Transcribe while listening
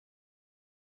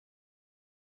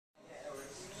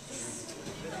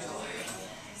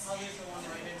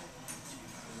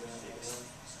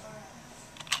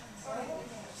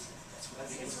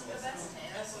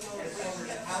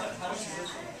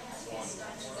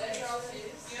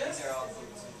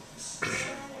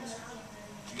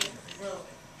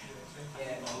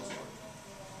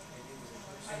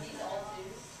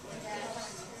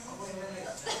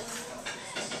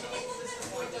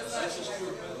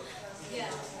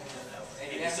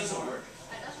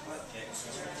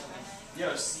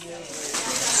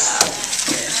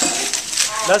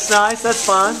That's nice. That's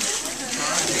fun.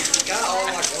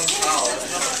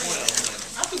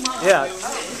 Yeah.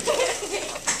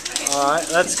 All right.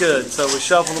 That's good. So we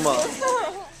shuffle them up.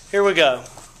 Here we go.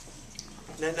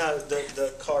 No,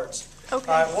 the cards.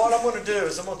 Okay. All right. What I'm going to do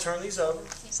is I'm going to turn these over.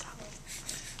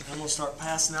 I'm going to start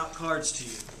passing out cards to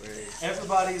you.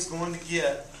 Everybody's going to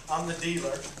get. I'm the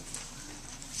dealer.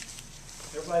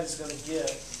 Everybody's going to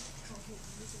get.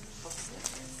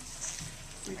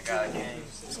 I got a game.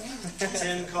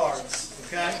 10 cards,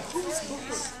 okay?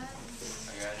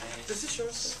 Is this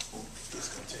yours?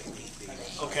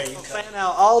 Okay, you fan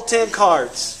out all 10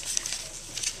 cards.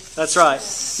 That's right.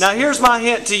 Now here's my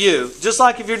hint to you. Just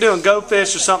like if you're doing Go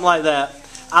Fish or something like that,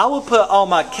 I will put all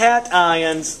my cat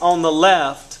ions on the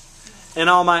left and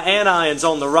all my anions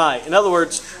on the right. In other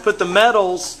words, put the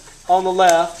metals on the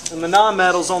left and the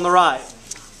non-metals on the right.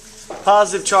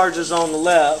 Positive charges on the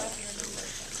left.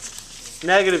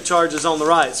 Negative charges on the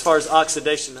right as far as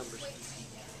oxidation numbers.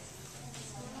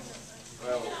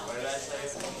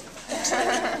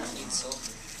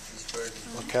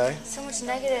 Okay. So much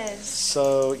negatives.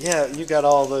 So, yeah, you got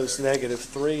all those negative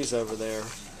 3s over there.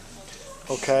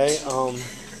 Okay.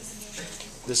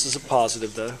 This is a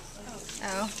positive, though.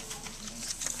 Oh.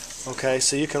 Okay,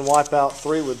 so you can wipe out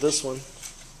 3 with this one.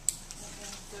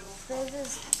 So this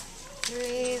is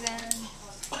 3, then...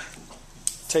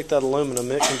 Take that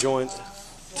aluminum, it can join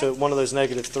to one of those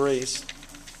negative 3s.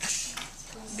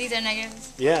 These are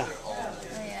negatives? Yeah. Oh,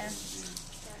 yeah.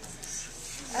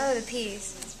 Oh, the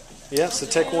P's. Yeah, so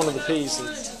take one of the P's and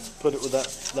put it with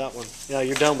that one. Yeah,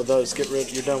 you're done with those.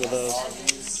 You're done with those.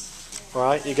 All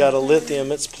right, you got a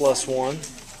lithium, it's +1.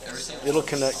 It'll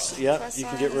connect. Yeah, you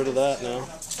can get rid of that now.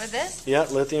 With this? Yeah,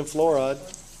 lithium fluoride.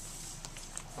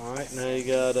 All right, now you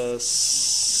got a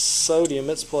sodium,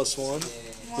 it's +1.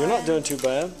 You're not doing too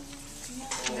bad.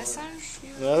 This one?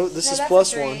 No, this is that's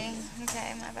 +1. 3.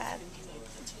 Okay, my bad.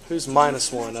 Who's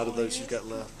 -1 out of those you've got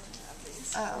left?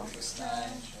 Oh.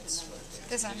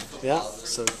 This one. Yeah,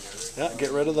 so yeah,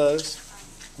 get rid of those.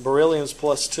 Beryllium's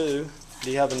 +2. Do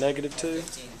you have a -2?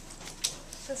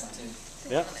 This one.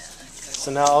 Yeah.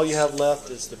 So now all you have left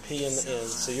is the P and the N.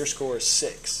 So your score is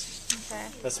 6. Okay.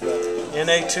 That's better.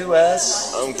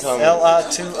 Na2S, I'm coming.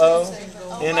 Li2O,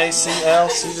 NaCl.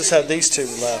 So you just have these 2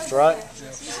 left, right?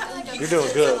 You're doing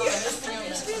good.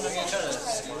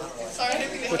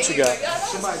 What you got?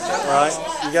 All right.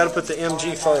 You got to put the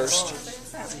Mg first.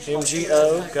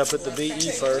 MgO. Got to put the Be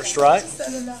first, right?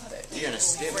 You're gonna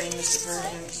skip me, Mr.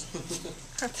 Perkins?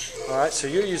 All right. So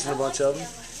you're using a bunch of them.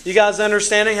 You guys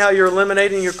understanding how you're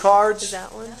eliminating your cards? Is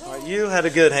that one? All right, you had a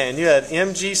good hand. You had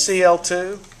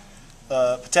MgCl2,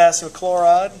 potassium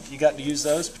chloride. You got to use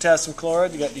those. Potassium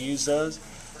chloride. You got to use those.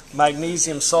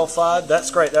 Magnesium sulfide.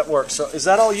 That's great. That works. So is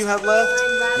that all you have left?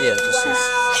 Yeah, just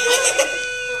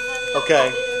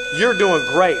Okay. You're doing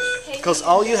great because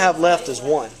all you have left is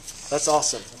 1. That's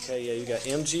awesome. Okay, yeah, you got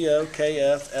MgO,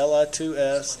 KF,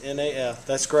 Li2S, NaF.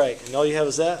 That's great. And all you have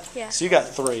is that? Yeah. So you got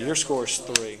 3. Your score is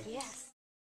 3.